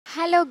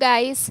Hello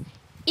guys,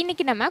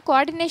 இன்னைக்கு நம்ம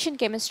coordination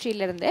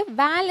chemistryல இருந்து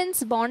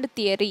Valence Bond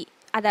Theory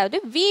அதாவது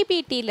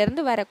VBT-ல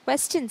இருந்து வர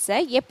questions-ஐ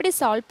எப்படி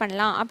சால்வ்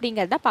பண்ணலாம்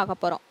அப்படிங்கறத பார்க்க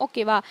போறோம்.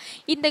 ஓகேவா?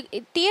 இந்த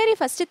தியரி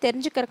ஃபர்ஸ்ட்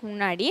தெரிஞ்சுக்கிறதுக்கு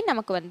முன்னாடி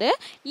நமக்கு வந்து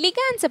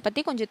ligands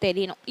பத்தி கொஞ்சம்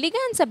தெரியணும்.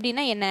 ligands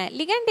அப்படினா என்ன?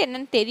 ligand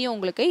என்னன்னு தெரியும்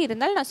உங்களுக்கு.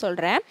 இருந்தாலும் நான்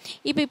சொல்றேன்.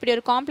 இப்போ இப்படி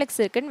ஒரு காம்ப்ளெக்ஸ்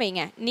இருக்குன்னு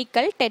வைங்க.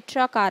 நிக்கல்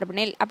டெட்ரா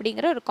கார்பனைல்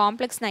அப்படிங்கற ஒரு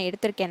காம்ப்ளெக்ஸ் நான்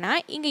எடுத்துர்க்கேனா,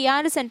 இங்க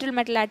யாரு சென்ட்ரல்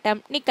மெட்டல்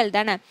ஆட்டம்? நிக்கல்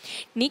தானே.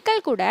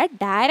 நிக்கல் கூட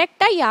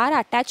டைரக்ட்டா யார்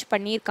அட்டாச்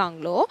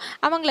பண்ணிருக்காங்களோ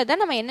அவங்கள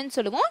தான் நம்ம என்னன்னு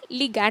சொல்லுவோம்?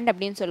 ligand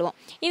அப்படினு சொல்லுவோம்.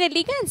 இந்த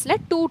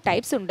ligandsல two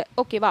types உண்டு.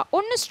 ஓகேவா?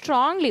 ஒன்னு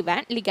strong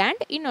ligand,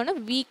 இன்னொன்னு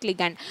weak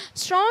ligand.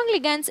 Strong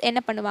ligands என்ன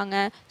பண்ணுவாங்க?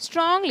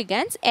 Strong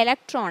ligands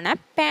எலக்ட்ரானை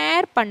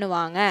pair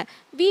பண்ணுவாங்க.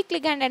 Weak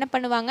ligand என்ன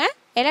பண்ணுவாங்க?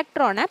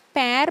 எலக்ட்ரானை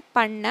pair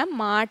பண்ண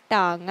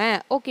மாட்டாங்க.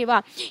 ஓகேவா?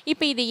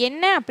 இப்போ இது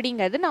என்ன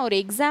அப்படிங்கிறது நான் ஒரு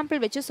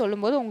எக்ஸாம்பிள் வச்சு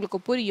சொல்லும்போது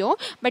உங்களுக்கு புரியும்.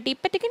 பட்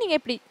இப்போதைக்கு நீங்க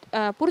இப்படி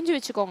புரிஞ்சு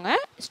வச்சுக்கோங்க.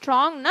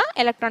 ஸ்ட்ராங்னா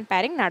எலக்ட்ரான்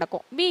பேரிங்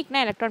நடக்கும்,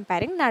 வீக்னா எலக்ட்ரான்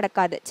பேரிங்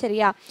நடக்காது.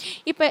 சரியா?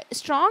 இப்போ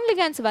ஸ்ட்ராங்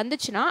ligands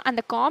வந்துச்சுன்னா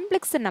அந்த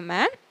காம்ப்ளெக்ஸ்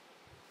நம்ம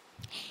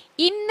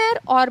இன்னர்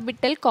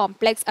ஆர்பிட்டல்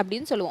காம்ப்ளெக்ஸ்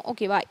அப்படின்னு சொல்லுவோம்.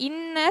 ஓகேவா?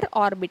 இன்னர்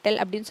ஆர்பிட்டல்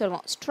அப்படின்னு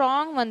சொல்லுவோம்.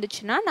 ஸ்ட்ராங்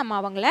வந்துச்சுன்னா நம்ம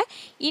அவங்கள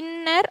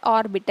இன்னர்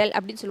ஆர்பிட்டல்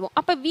அப்படின்னு சொல்லுவோம்.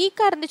 அப்போ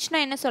வீக்காக இருந்துச்சுன்னா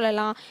என்ன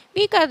சொல்லலாம்?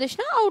 வீக்காக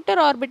இருந்துச்சுன்னா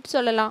அவுட்டர் ஆர்பிட்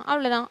சொல்லலாம்.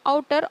 அவ்வளோதான்,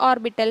 அவுட்டர்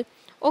ஆர்பிட்டல்.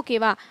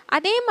 ஓகேவா?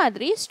 அதே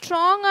மாதிரி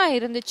ஸ்ட்ராங்காக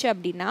இருந்துச்சு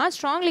அப்படின்னா,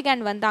 ஸ்ட்ராங்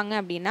ligand வந்தாங்க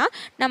அப்படின்னா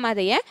நம்ம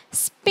அதைய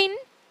ஸ்பின்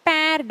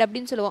பேர்ட்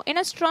அப்படின்னு சொல்லுவோம்.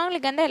 ஏன்னா ஸ்ட்ராங்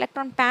ligand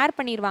எலக்ட்ரான் பேர்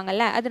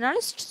பண்ணிடுவாங்கல்ல, அதனால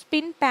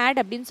ஸ்பின்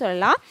பேர்ட் அப்படின்னு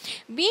சொல்லலாம்.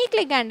 வீக்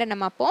ligand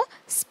நம்ம அப்போ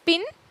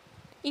ஸ்பின்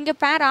இங்கே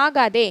பேர்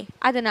ஆகாதே,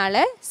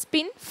 அதனால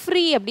ஸ்பின்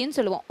ஃப்ரீ அப்படின்னு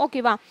சொல்லுவோம்.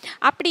 ஓகேவா?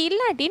 அப்படி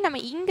இல்லாட்டி நம்ம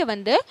இங்கே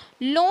வந்து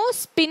லோ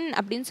ஸ்பின்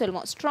அப்படின்னு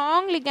சொல்லுவோம்.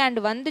 ஸ்ட்ராங் ligand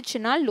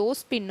வந்துச்சுன்னா லோ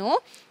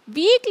ஸ்பின்னும்,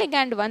 வீக்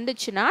ligand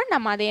வந்துச்சுன்னா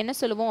நம்ம அதை என்ன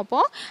சொல்லுவோம்?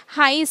 அப்போது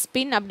ஹை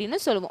ஸ்பின் அப்படின்னு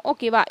சொல்லுவோம்.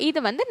 ஓகேவா? இது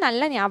வந்து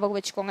நல்லா ஞாபகம்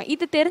வச்சுக்கோங்க.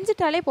 இது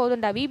தெரிஞ்சிட்டாலே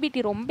போதும்டா,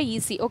 விபிடி ரொம்ப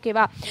ஈஸி.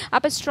 ஓகேவா?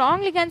 அப்போ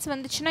ஸ்ட்ராங் ligands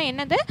வந்துச்சுன்னா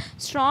என்னது?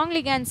 ஸ்ட்ராங்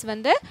ligands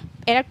வந்து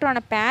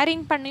எலக்ட்ரானை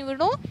பேரிங்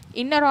பண்ணிவிடும்,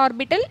 inner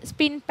orbital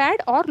spin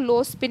bad R low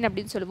spin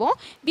அப்படின்னு சொல்லுவோம்.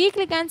 வீக்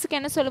ligandsக்கு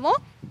என்ன சொல்லுவோம்?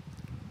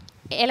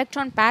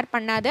 எலக்ட்ரான் பேர்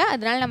பண்ணாது,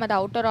 அதனால நம்ம அது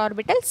அவுட்டர்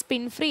ஆர்பிட்டல்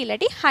ஸ்பின் ஃப்ரீ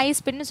இல்லாட்டி ஹை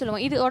ஸ்பின்னு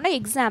சொல்லுவோம். இதோட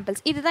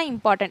எக்ஸாம்பிள்ஸ் இதுதான்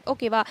இம்பார்ட்டன்ட்.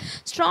 ஓகேவா?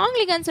 ஸ்ட்ராங்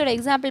ligandsோட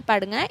எக்ஸாம்பிள்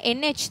பாடுங்க.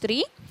 NH3,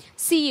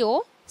 CO,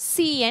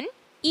 CN,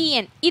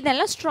 EN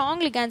இதெல்லாம்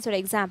ஸ்ட்ராங் ligandsோட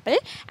எக்ஸாம்பிள்.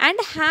 அண்ட்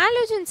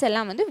ஹாலோஜன்ஸ்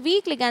எல்லாம் வந்து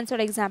வீக் ligandsோட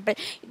எக்ஸாம்பிள்.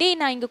 இதே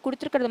நான் இங்கே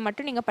கொடுத்துருக்கிறது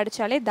மட்டும் நீங்கள்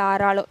படித்தாலே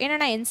தாராளம். ஏன்னா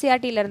நான்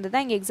NCERTல இருந்து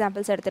தான் இங்கே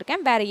எக்ஸாம்பிள்ஸ்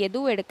எடுத்திருக்கேன், வேறு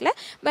எதுவும் எடுக்கல,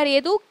 வேறு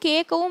எதுவும்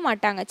கேட்கவும்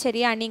மாட்டாங்க.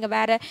 சரியா? நீங்கள்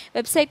வேறு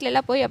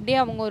வெப்சைட்லலாம் போய் அப்படியே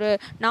அவங்க ஒரு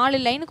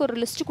 4 லைனுக்கு ஒரு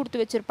லிஸ்ட்டு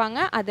கொடுத்து வச்சுருப்பாங்க,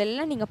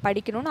 அதெல்லாம் நீங்கள்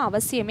படிக்கணும்னு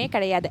அவசியமே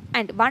கிடையாது.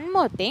 அண்ட் ஒன்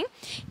மோர் திங்,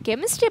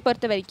 கெமிஸ்ட்ரியை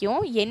பொறுத்த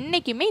வரைக்கும்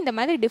என்றைக்குமே இந்த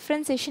மாதிரி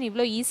டிஃப்ரென்சேஷன்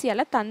இவ்வளோ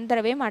ஈஸியாலாம்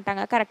தந்துடவே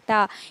மாட்டாங்க.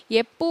 கரெக்டாக?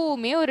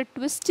 எப்போவுமே ஒரு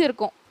ட்விஸ்ட்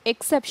இருக்கும்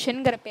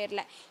எக்ஸப்ஷனுங்கிற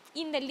பேரில்.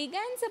 இந்த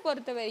ligands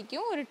பொறுத்த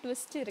வரைக்கும் ஒரு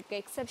ட்விஸ்ட் இருக்குது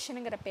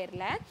எக்ஸப்ஷனுங்கிற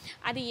பேரில்.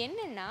 அது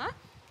என்னென்னா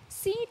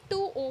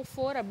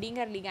C2O4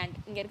 அப்படிங்கிற ligand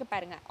இங்கே இருக்க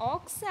பாருங்க,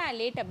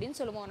 ஆக்சாலேட் அப்படின்னு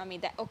சொல்லுவோம் நம்ம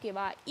இதை.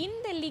 ஓகேவா?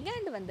 இந்த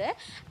ligand வந்து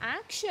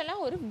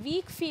ஆக்சுவலாக ஒரு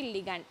வீக் ஃபீல்ட்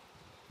ligand,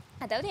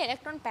 அதாவது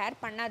எலக்ட்ரான்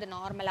பேர் பண்ணாது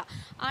நார்மலாக.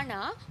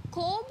 ஆனால்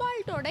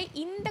கோபால்ட்டோட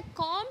இந்த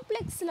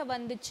காம்ப்ளெக்ஸில்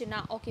வந்துச்சுன்னா,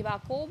 ஓகேவா,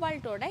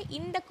 கோபால்ட்டோட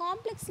இந்த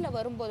காம்ப்ளெக்ஸில்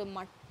வரும்போது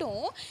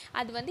மட்டும்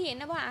அது வந்து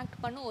என்னவா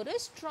ஆக்ட் பண்ணும்? ஒரு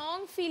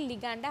ஸ்ட்ராங் ஃபீல்ட்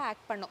liganடாக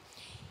ஆக்ட் பண்ணும்.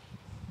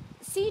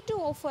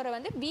 C2O4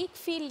 வந்து வீக்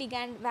ஃபீல்ட்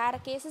ligand வேறு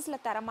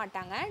கேசஸில்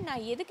தரமாட்டாங்க.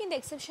 நான் எதுக்கு இந்த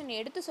எக்ஸப்ஷன்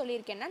எடுத்து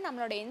சொல்லியிருக்கேன்னா,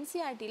 நம்மளோட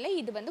NCERTல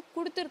இது வந்து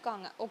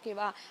கொடுத்துருக்காங்க.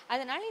 ஓகேவா?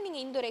 அதனால்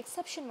நீங்கள் இந்த ஒரு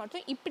எக்ஸப்ஷன்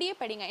மட்டும் இப்படியே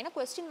படிங்க. ஏன்னா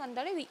கொஸ்டின்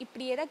வந்தாலும் இது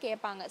இப்படியே தான்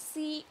கேட்பாங்க.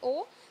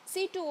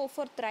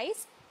 C2O4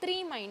 thrice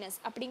 3-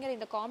 அப்படிங்கிற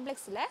இந்த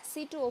காம்ப்ளெக்ஸில்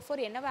C2O4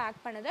 என்னவா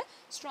ஆக்ட் பண்ணுது?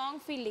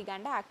 ஸ்ட்ராங் ஃபீல்ட்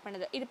ligandா ஆக்ட்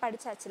பண்ணுது. இது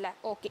படிச்சாச்சுல?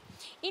 ஓகே.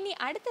 இனி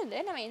அடுத்தது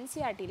நம்ம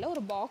NCERTல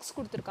ஒரு பாக்ஸ்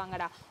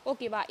கொடுத்துருக்காங்கடா.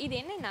 ஓகேவா? இது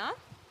என்னென்னா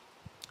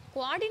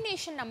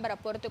கோஆர்டினேஷன் நம்பரை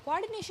பொறுத்து.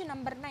 கோஆர்டினேஷன்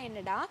நம்பர்னால்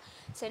என்னடா?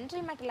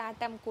 சென்ட்ரல் மெட்டல்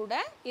ஆட்டம் கூட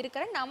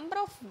இருக்கிற நம்பர்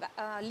ஆஃப்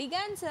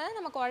ligandsை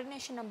நம்ம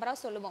கோஆர்டினேஷன் நம்பராக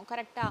சொல்லுவோம்.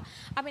 கரெக்டாக?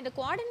 அப்போ இந்த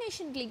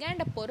கோஆர்டினேஷன்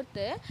ligandை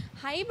பொறுத்து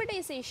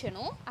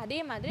ஹைபிரிடைசேஷனும் அதே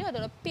மாதிரி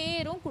அதோட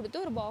பேரும் கொடுத்து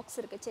ஒரு பாக்ஸ்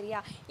இருக்குது. சரியா?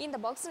 இந்த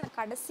பாக்ஸ் நான்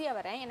கடைசியாக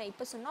வரேன், ஏன்னா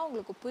இப்போ சொன்னால்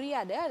உங்களுக்கு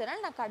புரியாது,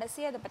 அதனால் நான்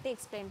கடைசியாக அதை பற்றி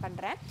எக்ஸ்பிளைன்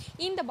பண்ணுறேன்.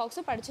 இந்த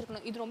பாக்ஸை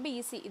படிச்சிருக்கணும். இது ரொம்ப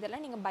ஈஸி,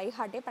 இதெல்லாம் நீங்கள் பை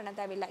ஹார்ட்டே பண்ண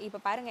தேவையில்லை.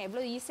 இப்போ பாருங்கள்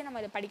எவ்வளோ ஈஸியாக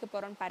நம்ம இதை படிக்க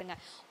போகிறோம்னு பாருங்கள்.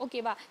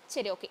 ஓகேவா?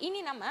 சரி, ஓகே.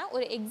 இனி நம்ம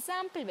ஒரு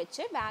எக்ஸாம்பிள்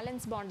வச்சு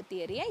Valence Bond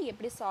தியரியை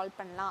எப்படி சால்வ்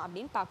பண்ணலாம்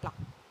அப்படின்னு பார்க்கலாம்.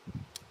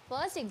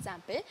 ஃபர்ஸ்ட்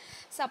எக்ஸாம்பிள்,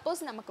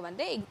 சப்போஸ் நமக்கு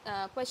வந்து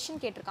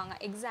கொஸ்டின் கேட்டிருக்காங்க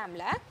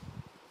எக்ஸாமில்,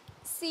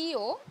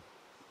 CO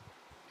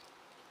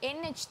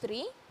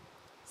NH3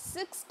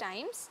 6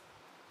 times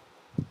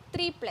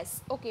 3+.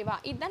 ஓகேவா?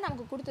 இதுதான்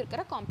நமக்கு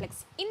கொடுத்துருக்கிற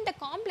காம்ப்ளெக்ஸ். இந்த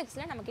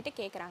காம்ப்ளெக்ஸில் நம்மக்கிட்ட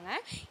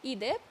கேட்குறாங்க,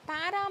 இது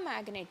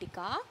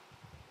பேராமேக்னெட்டிக்கா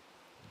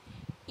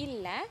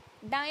இல்லை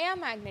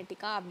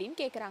டயாமேக்னெட்டிக்கா அப்படின்னு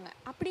கேட்குறாங்க.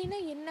 அப்படின்னா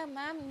என்ன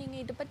மேம்,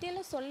 நீங்கள் இதை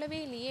பற்றியெல்லாம் சொல்லவே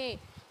இல்லையே,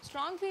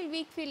 ஸ்ட்ராங் ஃபீல்ட்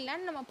வீக்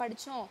ஃபீல்ட்லான்னு நம்ம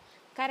படித்தோம்,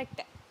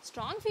 கரெக்ட்.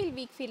 ஸ்ட்ராங் ஃபீல்ட்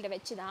வீக் ஃபீல்டை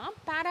வச்சு தான்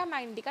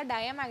பேராமேக்னெட்டிக்கா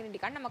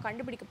டயாமேக்னெட்டிக்கா நம்ம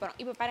கண்டுபிடிக்க போகிறோம்.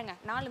 இப்போ பாருங்கள்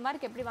 4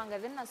 மார்க் எப்படி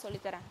வாங்குறதுன்னு நான்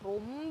சொல்லித்தரேன்.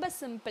 ரொம்ப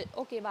சிம்பிள்.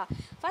 ஓகேவா?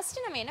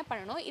 ஃபஸ்ட்டு நம்ம என்ன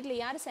பண்ணணும், இதில்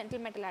யார்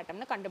சென்ட்ரல் மெட்டல்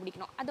ஆட்டம்னு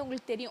கண்டுபிடிக்கணும். அது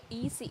உங்களுக்கு தெரியும்,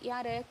 ஈஸி.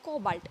 யார்?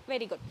 Cobalt.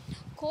 Very good.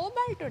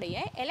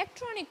 கோபால்ட்டுடைய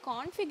electronic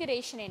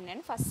configuration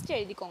என்னன்னு ஃபஸ்ட்டு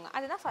எழுதிக்கோங்க.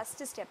 அதுதான்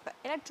first step,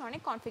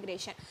 electronic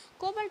configuration.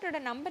 கோபால்ட்டோட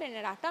number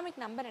என்னடா, அட்டாமிக்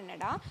நம்பர்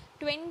என்னடா,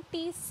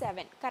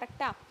 27.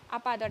 கரெக்டாக?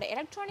 அப்போ அதோட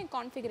எலக்ட்ரானிக்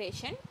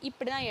கான்ஃபிகரேஷன்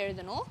இப்படி தான்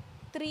எழுதணும்,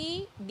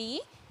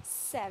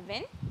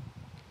 3d7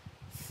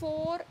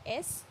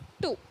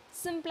 4s2.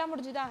 சிம்பிளாக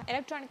முடிஞ்சுதா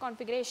எலக்ட்ரானிக்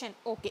கான்ஃபிகரேஷன்?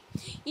 ஓகே.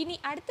 இனி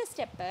அடுத்த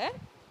ஸ்டெப்பு,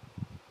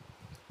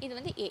 இது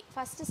வந்து ஏ.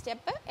 First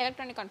step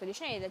electronic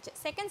configuration எழுதாச்சு.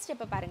 Second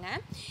ஸ்டெப்பை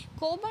பாருங்கள்.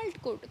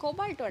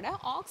 கோபால்ட்டோட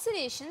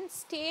ஆக்சிடேஷன்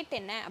ஸ்டேட்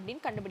என்ன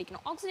அப்படின்னு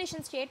கண்டுபிடிக்கணும்.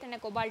 ஆக்சிடேஷன் ஸ்டேட் என்ன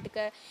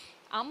கோபால்ட்டுக்கு?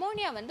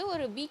 அமோனியா வந்து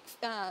ஒரு வீக்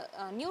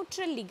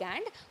நியூட்ரல்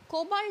லிகாண்ட்.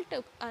 கோபால்ட்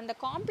அந்த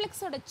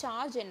காம்ப்ளெக்ஸோட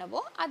சார்ஜ்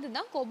என்னவோ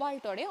அதுதான்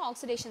கோபால்ட்டோடைய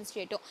ஆக்சிடேஷன்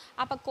ஸ்டேட்டும்.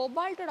 அப்போ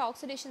கோபால்ட்டோட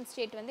ஆக்சிடேஷன்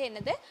ஸ்டேட் வந்து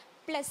என்னது?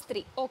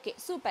 +3. Okay,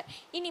 super.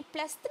 இனி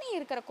 +3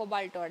 இருக்கிற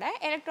கோபால்ட்டோட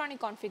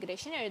எலக்ட்ரானிக்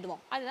கான்ஃபிகரேஷன்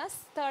எழுதுவோம். அதுதான்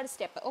தேர்ட்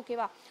ஸ்டெப்.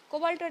 ஓகேவா?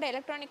 கோபால்ட்டோட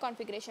எலக்ட்ரானிக்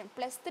கான்ஃபிகரேஷன்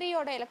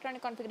 +3யோட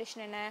எலக்ட்ரானிக்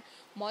கான்ஃபிகரேஷன் என்ன?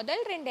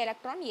 முதல் 2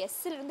 எலக்ட்ரான்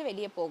எஸ்லேருந்து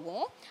வெளியே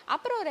போகும்,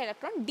 அப்புறம் ஒரு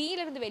எலக்ட்ரான்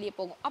டியிலேருந்து வெளியே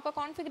போகும். அப்போ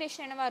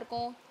கான்ஃபிகரேஷன் என்னவா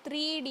இருக்கும்?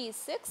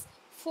 3d6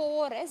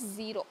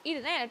 4s0.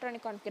 இதுதான்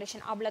எலக்ட்ரானிக்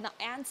கான்ஃபிகரேஷன். அவ்வளோதான்,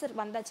 ஆன்சர்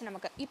வந்தாச்சு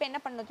நமக்கு. இப்போ என்ன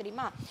பண்ணணும்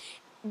தெரியுமா?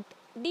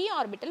 டி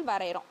ஆர்பிட்டல்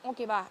வரைகிறோம்.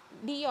 ஓகேவா?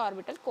 டி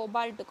ஆர்பிட்டல்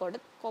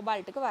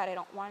கோபால்ட்டுக்கு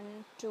வரைகிறோம். 1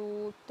 2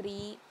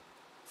 3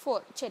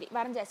 4. சரி,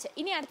 வரைஞ்சாச்சு.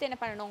 இனி அடுத்து என்ன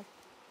பண்ணணும்?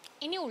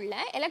 இனி உள்ள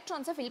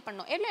எலக்ட்ரான்ஸை ஃபில்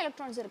பண்ணணும். எவ்வளோ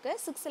எலக்ட்ரான்ஸ்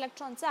இருக்குது? 6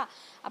 எலக்ட்ரான்ஸா?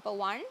 அப்போ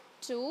 1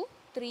 2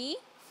 3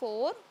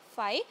 4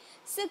 5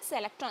 6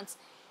 எலக்ட்ரான்ஸ்.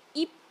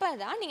 இப்போ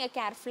தான் நீங்கள்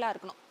கேர்ஃபுல்லாக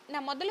இருக்கணும்.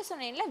 நான் முதல்ல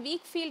சொன்னேன்ல,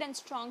 week field and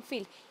strong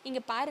field.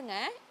 இங்கே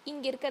பாருங்கள்,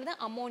 இங்கே இருக்கிறது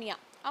ammonia.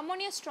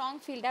 Ammonia strong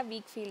ஃபீல்டா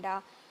week ஃபீல்டா?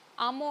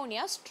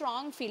 Ammonia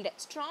strong field.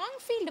 Strong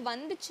field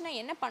வந்துச்சுன்னா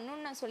என்ன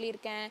பண்ணணும்னு நான்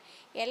சொல்லியிருக்கேன்?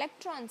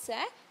 எலக்ட்ரான்ஸை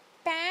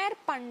பேர்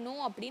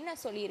பண்ணும் அப்படின்னு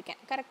நான்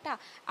சொல்லியிருக்கேன். கரெக்டாக?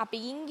 அப்போ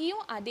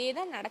இங்கேயும் அதே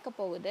தான் நடக்க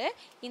போகுது.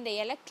 இந்த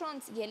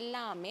எலக்ட்ரான்ஸ்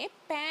எல்லாமே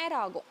பேர்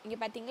ஆகும். இங்கே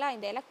பார்த்தீங்களா,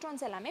 இந்த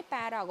எலக்ட்ரான்ஸ் எல்லாமே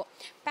பேர் ஆகும்.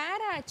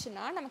 பேர்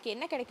ஆச்சுன்னா நமக்கு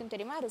என்ன கிடைக்கும்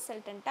தெரியுமா?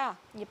 ரிசல்டண்ட்டாக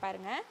இங்கே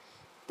பாருங்கள்,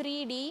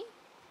 3d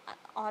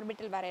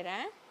ஆர்பிட்டல்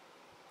வரைகிறேன்.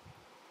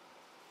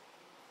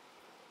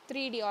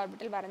 3d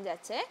orbital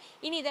வரைஞ்சாச்சு.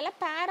 இனி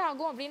இதெல்லாம் பேர்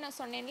ஆகும் அப்படின்னு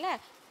நான் சொன்னேன்ல,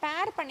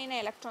 பேர் பண்ணின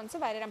எலக்ட்ரான்ஸை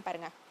வரைகிறேன்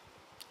பாருங்கள்.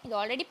 இது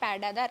ஆல்ரெடி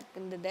பேடாக தான்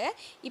இருந்தது.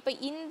 இப்போ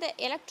இந்த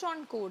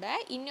எலக்ட்ரான் கூட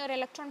இன்னொரு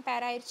எலக்ட்ரான்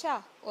பேர் ஆயிடுச்சா?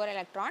 ஒரு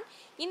எலக்ட்ரான்.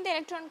 இந்த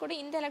எலக்ட்ரான் கூட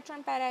இந்த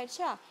எலக்ட்ரான் பேர்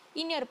ஆயிடுச்சா?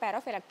 இன்னொரு பேர்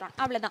ஆஃப் எலக்ட்ரான்.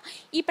 அவ்வளோதான்.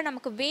 இப்போ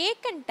நமக்கு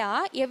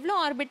வேக்கண்ட்டாக எவ்வளோ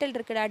ஆர்பிட்டல்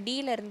இருக்குடா?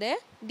 டியிலேருந்து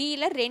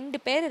டியில்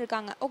 2 பேர்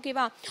இருக்காங்க.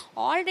 ஓகேவா?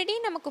 ஆல்ரெடி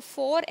நமக்கு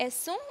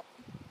 4sம்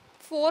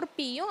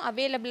 4pயும்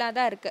அவைலபிளாக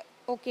தான் இருக்குது.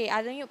 ஓகே,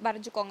 அதையும்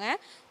வரைஞ்சிக்கோங்க.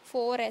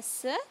 4s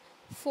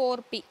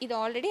 4p இது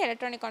ஆல்ரெடி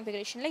எலக்ட்ரானிக்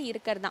கான்ஃபிகரேஷனில்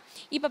இருக்கிறது தான்.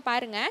 இப்போ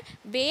பாருங்கள்,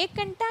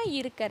 வேக்கண்ட்டாக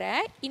இருக்கிற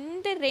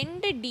இந்த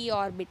 2 d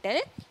ஆர்பிட்டல்,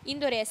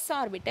 இந்த ஒரு s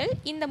ஆர்பிட்டல்,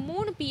 இந்த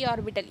 3 p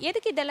ஆர்பிட்டல்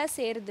எதுக்கு இதெல்லாம்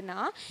சேருதுன்னா,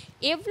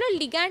 எவ்வளோ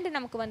லிகாண்டு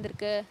நமக்கு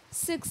வந்திருக்கு?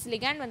 6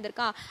 லிகாண்ட்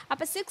வந்திருக்கா?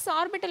 அப்போ 6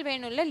 ஆர்பிட்டல்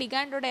வேணும்ல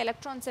லிகாண்டோட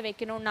எலக்ட்ரான்ஸை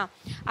வைக்கணும்னா.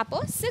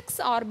 அப்போது 6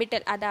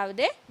 ஆர்பிட்டல்,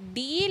 அதாவது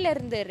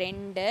டியிலிருந்து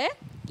 2,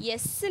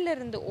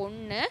 எஸ்ஸிலிருந்து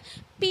 1,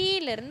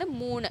 பியிலிருந்து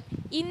 3,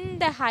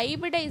 இந்த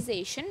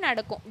ஹைபிரிடைசேஷன்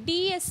நடக்கும்.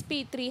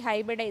 DsP3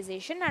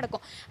 ஹைபிரிடைசேஷன்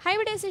நடக்கும்.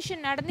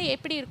 ஹைபிரிடைசேஷன் நடந்து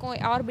எப்படி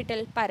இருக்கும்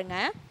ஆர்பிட்டல்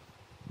பாருங்கள்.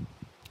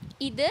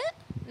 இது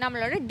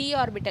நம்மளோட டி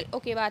ஆர்பிட்டல்.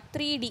 ஓகேவா?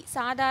 3d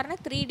சாதாரண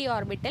 3d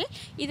ஆர்பிட்டல்.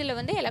 இதில்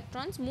வந்து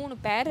எலக்ட்ரான்ஸ் 3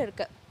 பேர்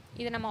இருக்குது.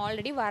 இதை நம்ம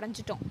ஆல்ரெடி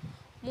வரைஞ்சிட்டோம்.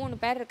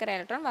 3 பேர் இருக்கிற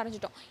எலக்ட்ரான்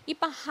வரைஞ்சிட்டோம்.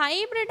 இப்போ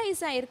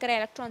ஹைபிரிடைஸ் ஆகிருக்கிற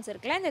எலக்ட்ரான்ஸ்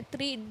இருக்குல்ல, இந்த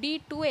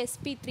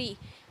 3d2sp3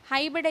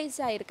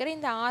 ஹைபிரிடைஸ் ஆகிருக்கிற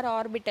இந்த 6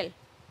 ஆர்பிட்டல்,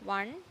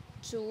 1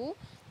 2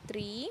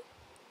 3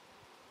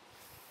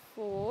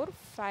 4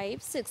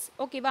 5 6.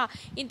 ஓகேவா?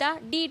 இந்த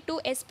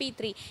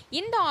d2sp3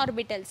 இந்த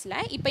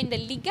ஆர்பிட்டல்ஸில் இப்போ இந்த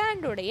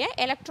லிகாண்டோடைய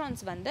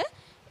எலக்ட்ரான்ஸ் வந்து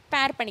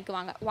பேர்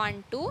பண்ணிக்குவாங்க. 1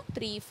 2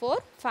 3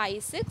 4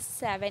 5 6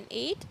 7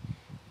 8.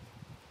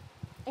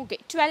 ஓகே,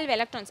 12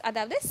 எலக்ட்ரான்ஸ்,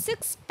 அதாவது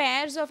 6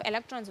 பேர்ஸ் ஆஃப்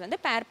எலக்ட்ரான்ஸ் வந்து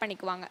பேர்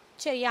பண்ணிக்குவாங்க.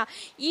 சரியா?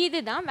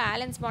 இதுதான்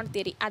வேலன்ஸ் பாண்ட்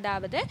தியரி.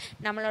 அதாவது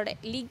நம்மளோட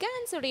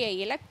லிகாண்ட்ஸுடைய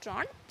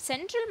எலக்ட்ரான்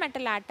சென்ட்ரல்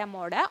மெட்டல்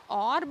ஆட்டமோட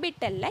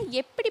ஆர்பிட்டலில்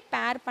எப்படி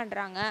பேர்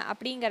பண்ணுறாங்க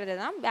அப்படிங்கிறது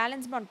தான்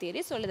வேலன்ஸ் பாண்ட்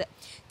தியரி சொல்லுது.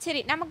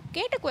 சரி, நமக்கு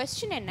கேட்ட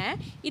கொஸ்டின் என்ன?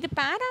 இது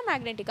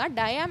பேராமேக்னெட்டிக்கா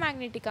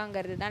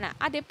டயாமேக்னெட்டிக்காங்கிறது தானே.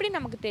 அது எப்படி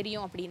நமக்கு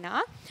தெரியும் அப்படின்னா,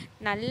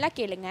 நல்லா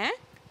கேளுங்க.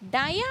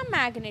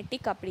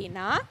 டயாமேக்னெட்டிக்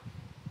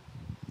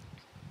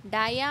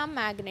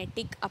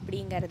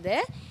அப்படிங்கிறது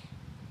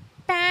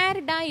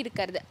பேர்டாக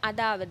இருக்கிறது.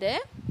 அதாவது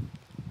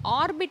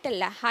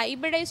ஆர்பிட்டலில்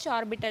ஹைபிரிடைஸ்ட்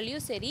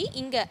ஆர்பிட்டல்லையும் சரி,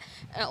 இங்கே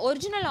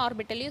ஒரிஜினல்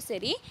ஆர்பிட்டல்லையும்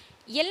சரி,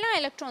 எல்லா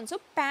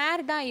எலக்ட்ரான்ஸும்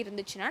பேர்டாக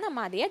இருந்துச்சுன்னா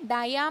நம்ம அதையே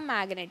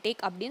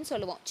டயாமேக்னெட்டிக் அப்படின்னு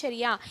சொல்லுவோம்.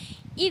 சரியா?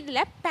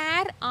 இதில்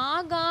பேர்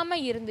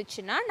ஆகாமல்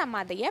இருந்துச்சுன்னா நம்ம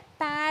அதையே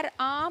பேர்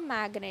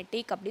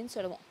மேக்னெட்டிக் அப்படின்னு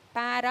சொல்லுவோம்.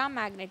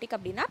 பேராமேக்னெட்டிக்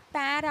அப்படின்னா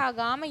பேர்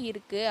ஆகாமல்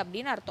இருக்குது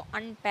அப்படின்னு அர்த்தம்,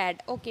 அன்பேர்ட்.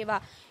 ஓகேவா?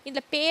 இந்த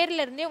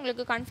பேர்லேருந்தே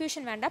உங்களுக்கு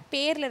கன்ஃபியூஷன் வேண்டாம்,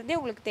 பேர்லேருந்தே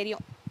உங்களுக்கு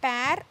தெரியும்.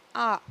 பேர்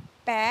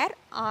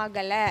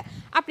ஆகலை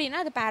அப்படின்னா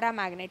அது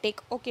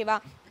பேராமேக்னெட்டிக். ஓகேவா?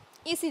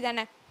 ஈஸி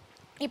தானே.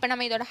 இப்போ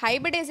நம்ம இதோட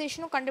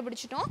ஹைபிரிடைசேஷனும்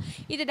கண்டுபிடிச்சிட்டோம்.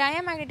 இது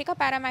டயாமேக்னெட்டிக்கா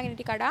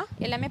பேராமேக்னெட்டிக்காடா?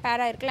 எல்லாமே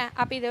பேரா இருக்குல்ல,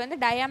 அப்போ இது வந்து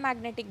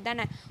டயாமேக்னெட்டிக்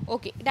தானே.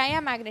 ஓகே,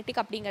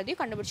 டயாமேக்னெட்டிக் அப்படிங்கிறதையும்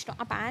கண்டுபிடிச்சிட்டோம்.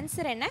 அப்போ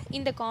ஆன்சர் என்ன?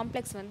 இந்த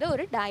காம்ப்ளெக்ஸ் வந்து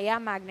ஒரு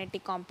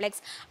டயாமேக்னெட்டிக்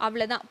காம்ப்ளெக்ஸ்.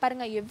 அவ்வளோதான்.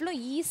 பாருங்கள் எவ்வளோ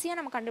ஈஸியாக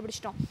நம்ம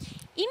கண்டுபிடிச்சிட்டோம்.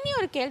 இன்னி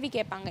ஒரு கேள்வி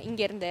கேட்பாங்க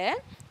இங்கேருந்து,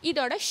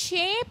 இதோட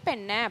ஷேப்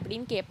என்ன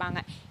அப்படின்னு கேட்பாங்க.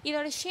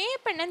 இதோட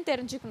ஷேப் என்னன்னு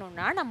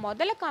தெரிஞ்சுக்கணுன்னா நான்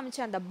முதல்ல காமிச்ச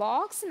அந்த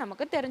பாக்ஸ்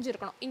நமக்கு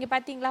தெரிஞ்சிருக்கணும். இங்கே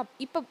பார்த்தீங்களா,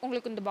 இப்போ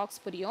உங்களுக்கு இந்த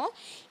பாக்ஸ் புரியும்.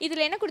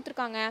 இதில் என்ன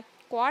கொடுத்துருக்காங்க?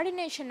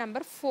 கோஆர்டினேஷன்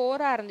நம்பர்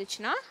 4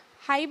 இருந்துச்சுன்னா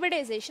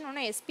ஹைபிரிடைசேஷன்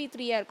ஒன்று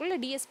SP3 இருக்கும், இல்லை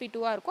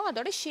DSP2 இருக்கும்.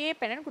 அதோட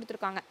ஷேப் என்னன்னு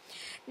கொடுத்துருக்காங்க.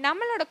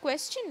 நம்மளோட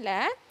கொஸ்டினில்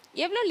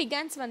எவ்வளோ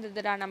லிகாண்ட்ஸ்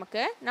வந்ததுடா?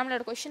 நமக்கு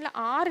நம்மளோட கொஸ்டினில்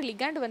 6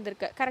 லிகாண்ட்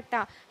வந்திருக்கு.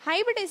 கரெக்டாக.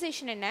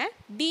 ஹைபிரிடைசேஷன் என்ன?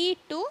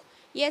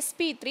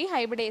 D2SP3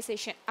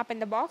 hybridisation. அப்போ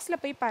இந்த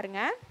பாக்ஸில் போய்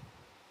பாருங்கள்,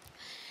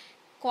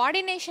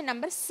 கோஆர்டினேஷன்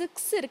நம்பர்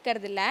 6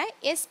 இருக்கிறதுல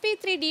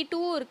SP3D2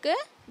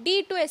 இருக்குது,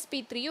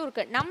 D2SP3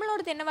 இருக்குது.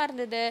 நம்மளோடது என்னவா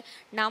இருந்தது?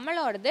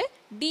 நம்மளோடது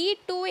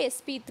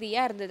D2SP3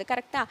 இருந்தது.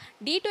 கரெக்டாக.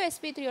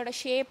 D2SP3யோட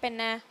ஷேப்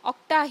என்ன?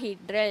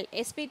 ஆக்டாஹீட்ரல்.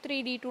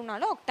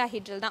 SP3D2னாலும்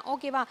ஆக்டாஹீட்ரல் தான்.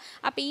 ஓகேவா?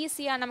 அப்போ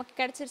ஈஸியாக நமக்கு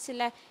கிடச்சிருச்சு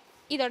இல்லை.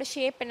 இதோட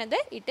ஷேப் என்னது?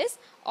 It is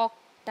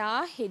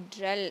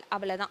octahedral.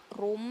 அவ்வளோதான்.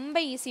 ரொம்ப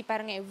ஈஸி.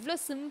 பாருங்கள் எவ்வளோ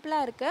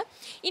சிம்பிளாக இருக்குது.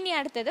 இனி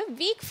அடுத்தது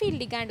வீக்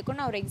ஃபீல்ட் லிகாண்டுக்கும்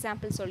நான் ஒரு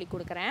எக்ஸாம்பிள் சொல்லி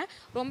கொடுக்குறேன்.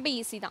 ரொம்ப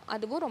ஈஸி தான்,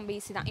 அதுவும் ரொம்ப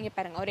ஈஸி தான். இங்கே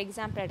பாருங்கள், ஒரு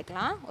எக்ஸாம்பிள்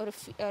எடுக்கலாம்.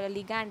 ஒரு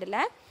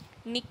லிகாண்டில்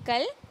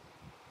நிக்கல்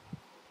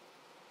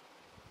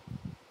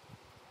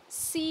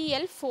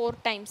Cl 4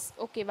 டைம்ஸ்.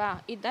 ஓகேவா?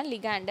 இதுதான்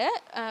லிகாண்டு.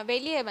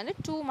 வெளியே வந்து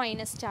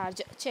 2-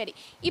 சார்ஜ். சரி,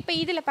 இப்போ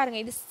இதில்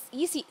பாருங்கள், இது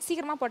ஈஸி,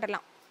 சீக்கிரமாக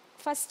போட்டுடலாம்.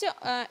 ஃபஸ்ட்டு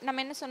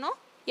நம்ம என்ன சொன்னோம்?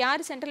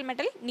 யார் central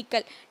metal?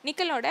 Nickel.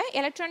 நிக்கலோட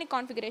electronic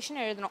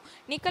configuration எழுதணும்.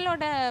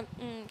 நிக்கலோட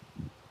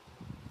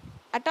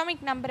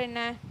அட்டாமிக் நம்பர்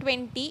என்ன?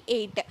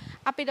 28.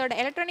 அப்போ இதோட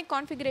எலக்ட்ரானிக்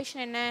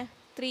கான்ஃபிகரேஷன் என்ன?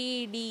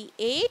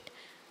 3D8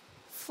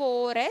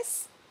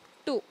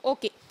 4s2.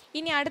 ஓகே,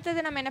 இனி அடுத்தது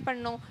நம்ம என்ன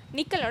பண்ணணும்?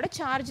 நிக்கலோட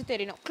சார்ஜ்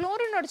தெரியணும்.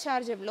 குளோரினோட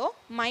சார்ஜ் எவ்வளோ?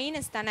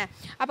 மைனஸ் தானே.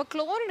 அப்போ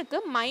குளோரினுக்கு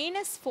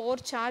 -4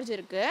 சார்ஜ்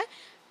இருக்குது,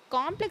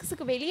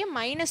 காம்ப்ளெக்ஸுக்கு வெளியே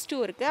 -2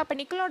 இருக்குது. அப்போ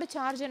நிக்கலோட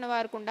சார்ஜ் என்னவா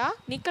இருக்கும்டா?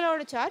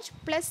 நிக்கலோட சார்ஜ்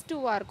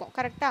 +2 இருக்கும்.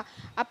 கரெக்டாக.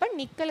 அப்போ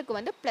நிக்கலுக்கு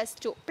வந்து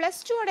 +2.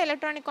 +2ஓட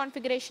எலக்ட்ரானிக்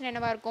கான்ஃபிகரேஷன்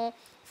என்னவா இருக்கும்?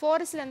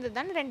 4ஸ்லேருந்து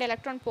தான் 2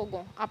 எலக்ட்ரான்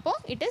போகும். அப்போது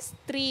it is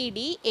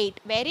 3D8.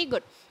 Very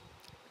good.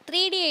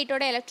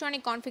 3D8ஓட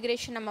electronic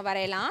configuration நம்ம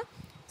வரையலாம்.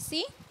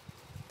 சி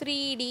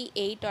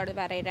 3D8ஓட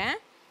வரைகிறேன்.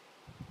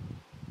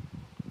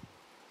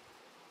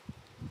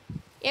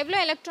 எவ்வளோ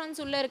எலக்ட்ரான்ஸ்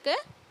உள்ளே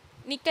இருக்குது?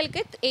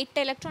 நிக்கலுக்கு 8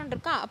 எலக்ட்ரான்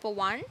இருக்கா? அப்போ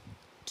 1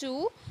 2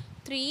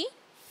 3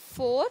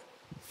 4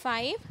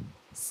 5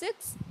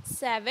 6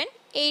 7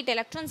 8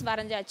 எலக்ட்ரான்ஸ்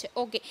வரைஞ்சாச்சு.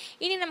 ஓகே,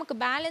 இனி நமக்கு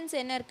பேலன்ஸ்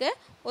என்ன இருக்குது?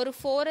 ஒரு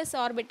 4s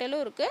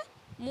ஆர்பிட்டலும் இருக்குது,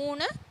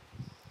 3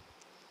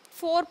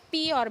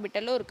 4p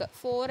ஆர்பிட்டலும் இருக்குது,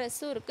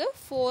 4sம் இருக்குது,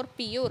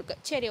 4pயும்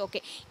இருக்குது. சரி,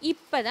 ஓகே.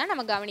 இப்போ தான்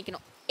நம்ம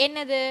கவனிக்கணும்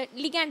என்னது?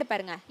 லிகாண்டு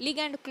பாருங்கள்.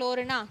 Ligand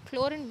குளோரினா?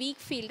 Chlorine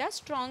week ஃபீல்டா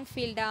strong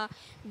ஃபீல்டா?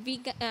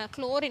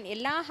 Chlorine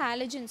எல்லா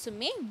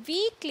ஹாலஜன்ஸுமே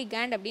வீக்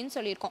லிகாண்ட் அப்படின்னு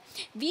சொல்லியிருக்கோம்.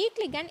 வீக்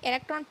லிகாண்ட்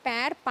எலக்ட்ரான்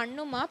பேர்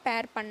பண்ணுமா?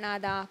 பேர்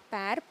பண்ணாதா?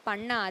 பேர்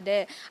பண்ணாது.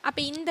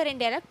 அப்போ இந்த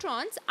 2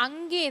 எலக்ட்ரான்ஸ்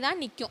அங்கே தான்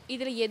நிற்கும்,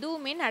 இதில்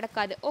எதுவுமே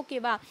நடக்காது.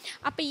 ஓகேவா?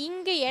 அப்போ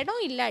இங்கே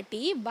இடம்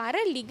இல்லாட்டி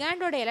வர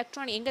லிகாண்டோட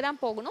எலக்ட்ரான் எங்கே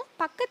தான் போகணும்?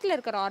 பக்கத்தில்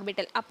இருக்கிற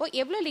ஆர்பிட்டல். அப்போ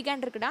எவ்வளோ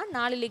லிகாண்ட் இருக்குடா?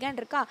 4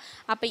 லிகாண்ட் இருக்கா?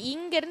 அப்போ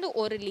இங்கேருந்து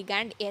ஒரு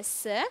லிகாண்ட் S,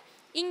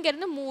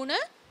 இங்கேருந்து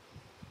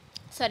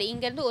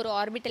இங்கேருந்து ஒரு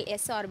ஆர்பிட்டல்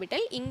S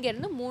ஆர்பிட்டல்,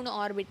 இங்கேருந்து 3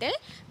 ஆர்பிட்டல்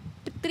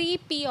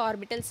 3p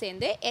ஆர்பிட்டல்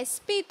சேர்ந்து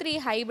sp3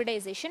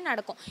 ஹைபிரிடைசேஷன்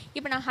நடக்கும்.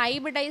 இப்போ நான்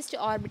ஹைபிரிடைஸ்டு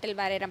ஆர்பிட்டல்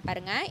வரைகிறேன்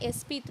பாருங்கள்.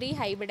 sp3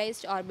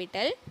 hybridised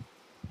orbital.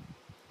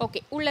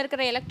 ஓகே, உள்ளே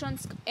இருக்கிற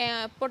எலக்ட்ரான்ஸ்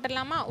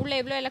போட்டுடலாமா? உள்ளே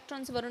எவ்வளோ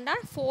எலக்ட்ரான்ஸ் வரும்டா?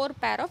 4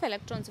 பேர் ஆஃப்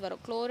எலக்ட்ரான்ஸ்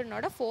வரும்.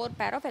 குளோரினோட 4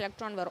 பேர் ஆஃப்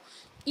எலக்ட்ரான் வரும்.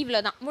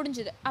 இவ்வளோ தான்,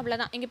 முடிஞ்சுது.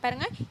 அவ்வளோதான். இங்கே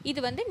பாருங்கள்,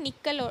 இது வந்து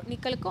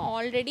நிக்கலுக்கு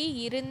ஆல்ரெடி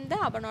இருந்த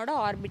அவனோட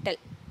ஆர்பிட்டல்.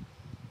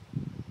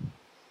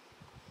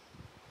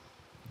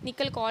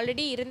 நிக்கலுக்கு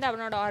ஆல்ரெடி இருந்த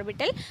அவனோட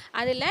ஆர்பிட்டல்.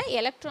 அதில்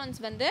எலக்ட்ரான்ஸ்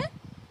வந்து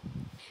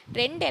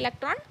 2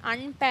 எலக்ட்ரான்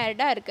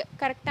அன்பேர்டாக இருக்குது.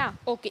 கரெக்டாக?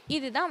 ஓகே,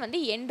 இதுதான் வந்து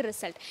எண்ட்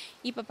ரிசல்ட்.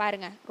 இப்போ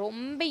பாருங்கள்,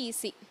 ரொம்ப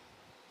ஈஸி.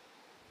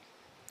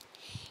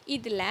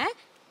 இதில்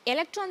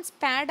எலக்ட்ரான்ஸ்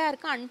பேர்டாக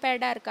இருக்கா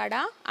அன்பேர்டாக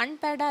இருக்காடா?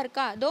 அன்பேர்டாக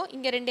இருக்கா? அதோ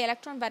இங்கே 2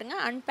 எலக்ட்ரான்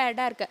பாருங்கள்,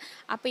 அன்பேர்டாக இருக்குது.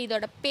 அப்போ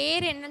இதோட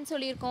பேர் என்னன்னு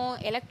சொல்லியிருக்கோம்?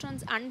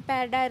 எலக்ட்ரான்ஸ்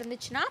அன்பேர்டாக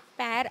இருந்துச்சுன்னா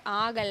பேர்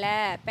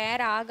ஆகலை,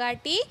 பேர்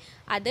ஆகாட்டி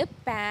அது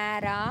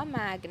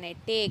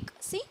பேராமேக்னெட்டிக்.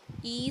 சி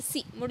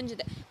ஈஸி,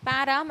 முடிஞ்சுது.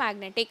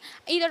 பேராமேக்னெட்டிக்.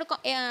 இதோட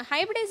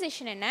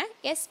ஹைபிரிடைசேஷன் என்ன?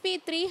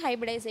 sp3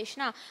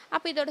 ஹைபிரிடைசேஷனா?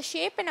 அப்போ இதோட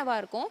ஷேப் என்னவா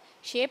இருக்கும்?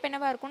 ஷேப்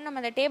என்னவா இருக்கும்னு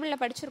நம்ம அந்த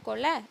டேபிளில்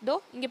படிச்சிருக்கோம்ல. இதோ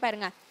இங்கே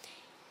பாருங்கள்,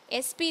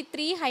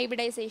 sp3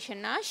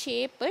 ஹைபிரிடைசேஷன்னா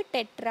ஷேப்பு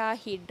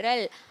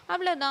டெட்ராஹீட்ரல்.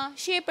 அவ்வளோதான்,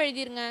 ஷேப்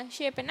எழுதிருங்க.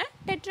 ஷேப் என்ன?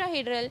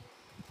 டெட்ராஹீட்ரல்.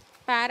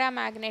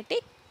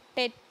 Paramagnetic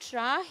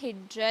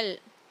tetrahedral.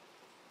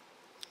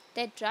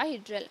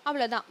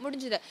 அவ்வளோதான்,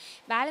 முடிஞ்சுது.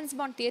 வேலன்ஸ்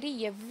பாண்ட் தியரி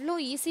எவ்வளோ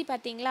ஈஸி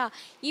பார்த்தீங்களா?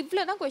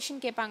 இவ்வளோ தான்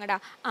கொஷின் கேட்பாங்கடா.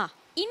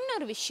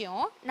 இன்னொரு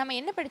விஷயம் நம்ம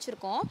என்ன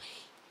படிச்சிருக்கோம்?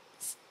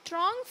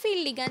 ஸ்ட்ராங்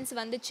ஃபீல்ட் லிகன்ஸ்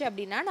வந்துச்சு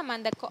அப்படின்னா நம்ம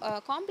அந்த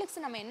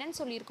காம்ப்ளெக்ஸ் நம்ம என்னன்னு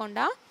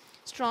சொல்லியிருக்கோம்டா?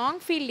 ஸ்ட்ராங்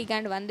ஃபீல்ட்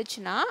லிகாண்ட்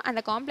வந்துச்சுன்னா அந்த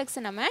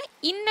காம்ப்ளெக்ஸை நம்ம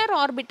இன்னர்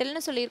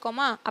ஆர்பிட்டல்னு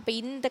சொல்லியிருக்கோமா, அப்போ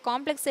இந்த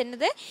காம்ப்ளெக்ஸ்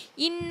என்னது,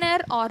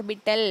 இன்னர்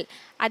ஆர்பிட்டல்.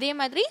 அதே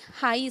மாதிரி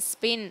ஹை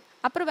ஸ்பின்,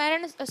 அப்புறம் வேற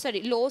என்ன,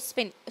 sorry low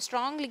spin.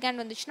 Strong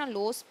ligand வந்துச்சுன்னா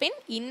low spin,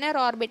 inner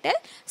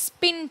orbital,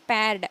 spin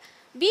bird.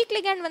 Week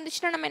ligand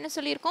வந்துச்சுன்னா நம்ம என்ன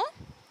சொல்லியிருக்கோம்,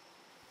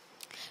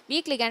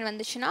 வீக் லிகாண்ட்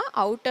வந்துச்சுன்னா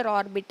அவுட்டர்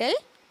ஆர்பிட்டல்,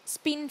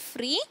 ஸ்பின்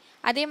ஃப்ரீ,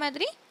 அதே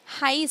மாதிரி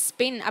ஹை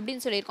ஸ்பின்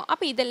அப்படின்னு சொல்லியிருக்கோம்.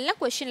 அப்போ இதெல்லாம்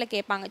கொஷினில்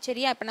கேட்பாங்க.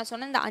 சரியா, இப்போ நான்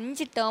சொன்ன இந்த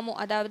 5 டேர்மும்,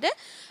 அதாவது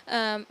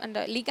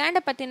அந்த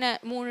லிகாண்டை பற்றின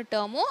 3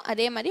 டேர்மும்,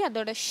 அதே மாதிரி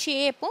அதோட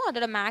ஷேப்பும்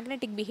அதோட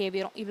மேக்னெட்டிக்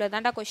பிஹேவியரும், இவ்வளோ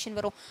தாண்டா கொஷின்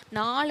வரும்.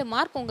 4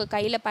 மார்க் உங்கள்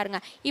கையில்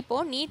பாருங்கள்.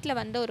 இப்போது நீட்டில்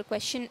வந்த ஒரு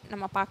கொஷின்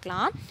நம்ம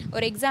பார்க்கலாம்.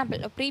 ஒரு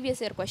எக்ஸாம்பிள்,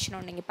 ப்ரீவியஸ் இயர் கொஷின்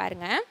ஒன்று நீங்கள்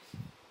பாருங்கள்.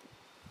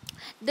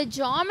 The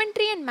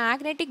geometry and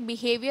magnetic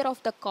behavior of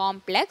the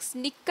complex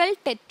nickel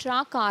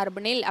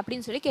tetracarbonyl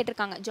அப்படின்னு சொல்லி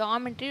கேட்டிருக்காங்க.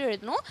 ஜியாமெட்ரியும்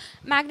எழுதணும்,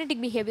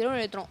 மேக்னெட்டிக் பிஹேவியரும்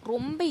எழுதணும்.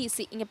 ரொம்ப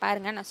ஈஸி. இங்கே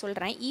பாருங்கள், நான்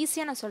சொல்கிறேன்,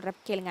 ஈஸியாக நான் சொல்கிறேன்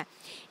கேளுங்க.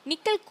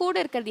 நிக்கல் கூட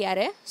இருக்கிறது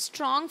யார்,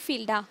 ஸ்ட்ராங்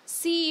ஃபீல்டா,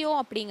 CO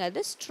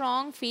அப்படிங்கிறது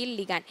strong field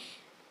ligand.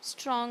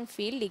 Strong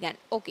field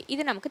ligand, okay,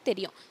 இது நமக்கு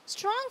தெரியும்.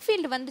 ஸ்ட்ராங்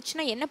ஃபீல்டு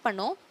வந்துச்சுன்னா என்ன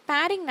பண்ணும்,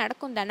 பேரிங்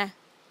நடக்கும் தானே,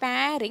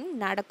 பேரிங்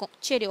நடக்கும்.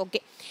 சரி,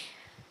 ஓகே.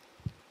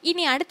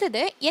 இனி அடுத்தது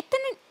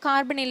எத்தனை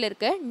கார்பனில்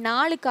இருக்குது,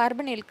 4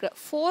 கார்பனில் இருக்குது,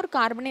 4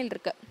 கார்பனில்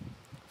இருக்குது,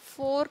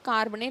 4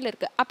 கார்பனில்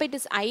இருக்குது. அப்போ it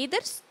is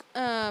Hyder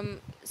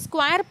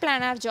square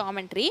planar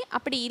geometry,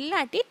 அப்படி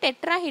இல்லாட்டி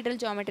டெட்ராஹைட்ரல்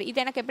ஜியாமெட்ரி.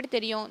 இது எனக்கு எப்படி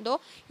தெரியும், இதோ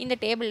இந்த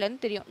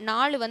டேபிள்லேருந்து தெரியும்.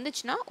 4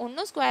 வந்துச்சுன்னா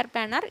ஒன்றும் ஸ்கொயர்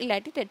பிளானார்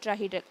இல்லாட்டி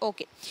டெட்ராஹைட்ரல்.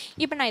 ஓகே,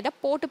 இப்போ நான் இதை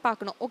போட்டு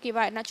பார்க்கணும்.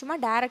 ஓகேவா, நான் சும்மா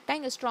டேரெக்டாக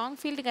இங்கே ஸ்ட்ராங்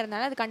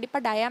ஃபீல்டுங்கிறதுனால அது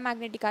கண்டிப்பாக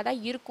டயாமேக்னெட்டிக்காக தான்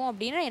இருக்கும்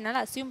அப்படின்னு என்னால்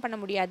அசியூம் பண்ண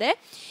முடியாது.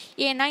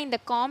 ஏன்னா இந்த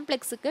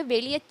காம்ப்ளெக்ஸுக்கு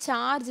வெளியே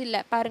சார்ஜ்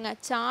இல்லை பாருங்கள்,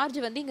 சார்ஜ்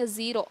வந்து இங்கே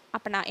 0.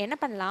 அப்போ நான் என்ன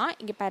பண்ணலாம்,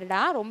 இங்கே பாருடா,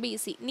 ரொம்ப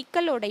ஈஸி.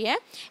 நிக்கலோடைய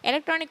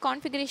எலக்ட்ரானிக்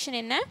கான்ஃபிகரேஷன்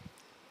என்ன,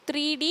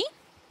 3D.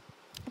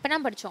 இப்போ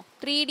நான் படித்தோம்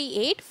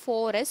 3D8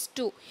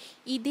 4s2.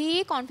 இதே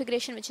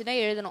கான்ஃபிகரேஷன் வச்சு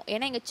தான் எழுதணும்,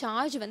 ஏன்னா இங்கே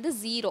சார்ஜ் வந்து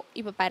 0.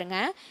 இப்போ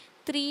பாருங்கள்,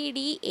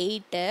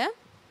 3D8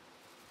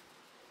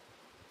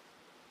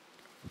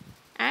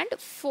 அண்ட்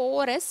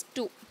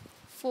 4s2,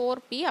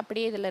 4p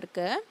அப்படியே இதில்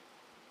இருக்குது.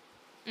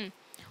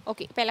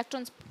 ஓகே, இப்போ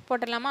எலக்ட்ரான்ஸ்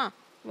போட்டுடலாமா.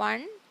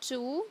 1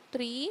 2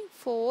 3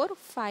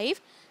 4 5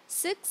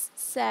 6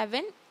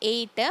 7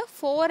 8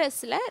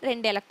 4sல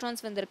 2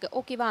 எலக்ட்ரான்ஸ் வந்திருக்கு.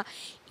 ஓகேவா,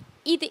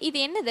 இது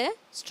என்னது,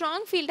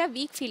 ஸ்ட்ராங் ஃபீல்டா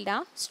வீக் ஃபீல்டா,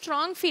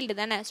 ஸ்ட்ராங் ஃபீல்டு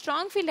தானே.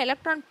 ஸ்ட்ராங் ஃபீல்டு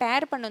எலக்ட்ரான்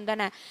பேர் பண்ணும்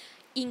தானே.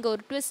 இங்கே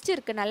ஒரு ட்விஸ்ட்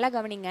இருக்குது, நல்லா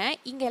கவனிங்க.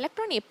 இங்கே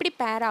எலக்ட்ரான் எப்படி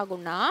பேர்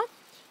ஆகும்னா,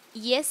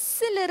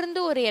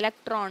 எஸ்ஸிலிருந்து ஒரு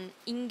எலக்ட்ரான்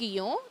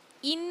இங்கேயும்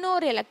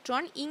இன்னொரு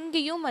எலக்ட்ரான்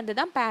இங்கேயும் வந்து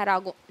தான் பேர்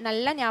ஆகும்.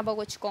 நல்லா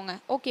ஞாபகம் வச்சுக்கோங்க.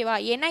 ஓகேவா,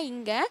 ஏன்னா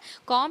இங்கே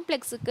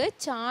காம்ப்ளெக்ஸுக்கு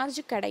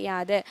சார்ஜ்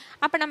கிடையாது.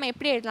 அப்போ நம்ம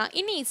எப்படி எழுதலாம்,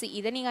 இன்னும் ஈஸி.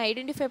 இதை நீங்கள்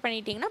ஐடென்டிஃபை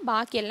பண்ணிட்டீங்கன்னா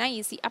பாக்கி எல்லாம்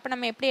ஈஸி. அப்போ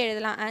நம்ம எப்படி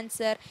எழுதலாம்,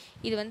 ஆன்சர்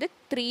இது வந்து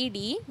 3D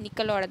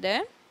நிக்கலோடது.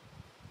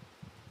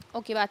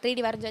 ஓகேவா, 3D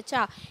வரைஞ்சாச்சா,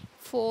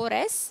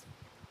 4s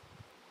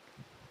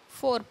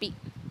 4p.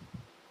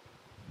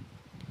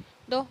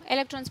 தோ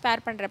எலக்ட்ரான்ஸ்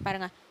பேர் பண்ணுற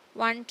பாருங்க,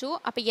 1 2.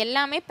 அப்போ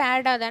எல்லாமே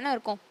பேர்டாக தானே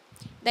இருக்கும்.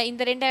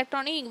 இந்த 2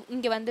 எலக்ட்ரானும்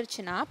இங்கே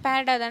வந்துருச்சுன்னா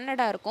பேர்டாக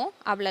தானடா இருக்கும்.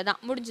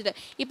 அவ்வளோதான், முடிஞ்சுது.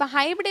 இப்போ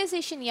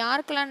ஹைபிரிடைசேஷன்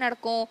யாருக்கெல்லாம்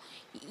நடக்கும்,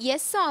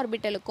 எஸ்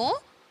ஆர்பிட்டலுக்கும்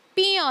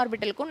பி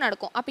ஆர்பிட்டலுக்கும்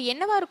நடக்கும். அப்போ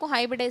என்னவா இருக்கும்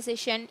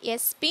ஹைபிரிடைசேஷன்,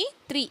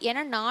 sp3.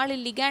 ஏன்னா 4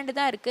 லிகாண்டு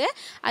தான் இருக்குது,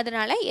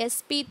 அதனால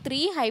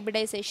sp3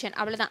 ஹைபிரிடைசேஷன்.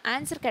 அவ்வளோதான்,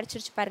 ஆன்சர்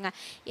கிடச்சிருச்சு பாருங்கள்.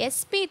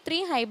 sp3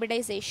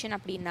 ஹைபிரிடைசேஷன்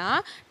அப்படின்னா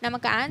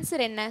நமக்கு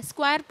ஆன்சர் என்ன,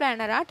 ஸ்கொயர்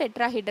பிளானரா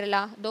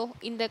டெட்ராஹைட்ரலா. தோ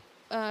இந்த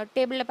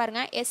டேபிளில்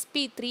பாருங்கள்,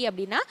 sp3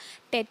 அப்படின்னா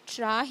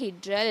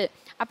டெட்ராஹைட்ரல்.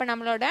 அப்போ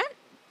நம்மளோட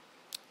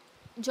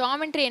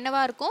ஜியாமெட்ரி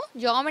என்னவா இருக்கும்,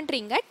 ஜியாமெட்ரி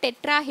இங்கே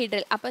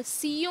டெட்ராஹைட்ரல். அப்போ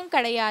சியும்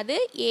கிடையாது,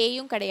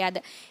 ஏயும்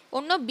கிடையாது,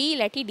 ஒன்றும் பி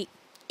இல்லாட்டி டி.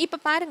 இப்போ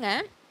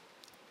பாருங்கள்,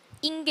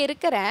 இங்கே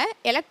இருக்கிற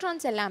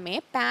எலக்ட்ரான்ஸ் எல்லாமே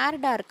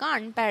பேர்டாக இருக்கா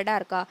அன்பேர்டாக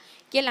இருக்கா,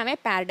 எல்லாமே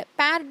பேர்டு.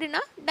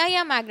 பேர்டுனா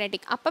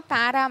டயாமேக்னெட்டிக், அப்போ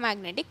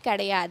பேராமேக்னெட்டிக்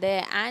கிடையாது.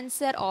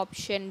 Answer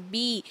option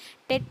B,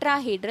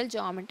 tetrahedral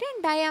geometry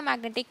and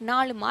diamagnetic.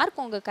 4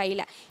 mark உங்கள்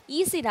கையில்.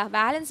 ஈஸிடா,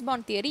 வேலன்ஸ்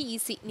பாண்ட் தியரி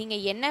ஈஸி.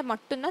 நீங்கள் என்ன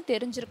மட்டும்தான்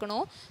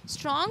தெரிஞ்சிருக்கணும்,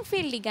 ஸ்ட்ராங்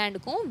ஃபீல்ட்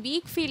லிகாண்டுக்கும்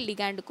வீக் ஃபீல்ட்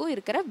லிகாண்டுக்கும்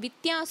இருக்கிற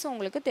வித்தியாசம்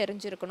உங்களுக்கு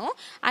தெரிஞ்சிருக்கணும்.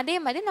 அதே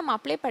மாதிரி நம்ம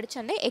அப்ளை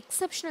படித்த அந்த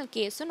எக்ஸப்ஷனல்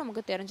கேஸும்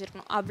நமக்கு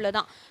தெரிஞ்சிருக்கணும்.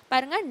 அவ்வளோதான்.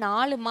 பாருங்கள்,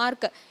 4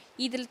 மார்க்,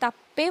 இதில்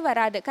தப்பே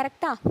வராது.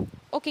 கரெக்டா?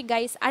 ஓகே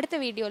கைஸ், அடுத்த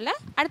வீடியோவில்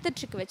அடுத்த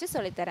ட்ரிக் வச்சு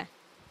சொல்லித்தரேன்.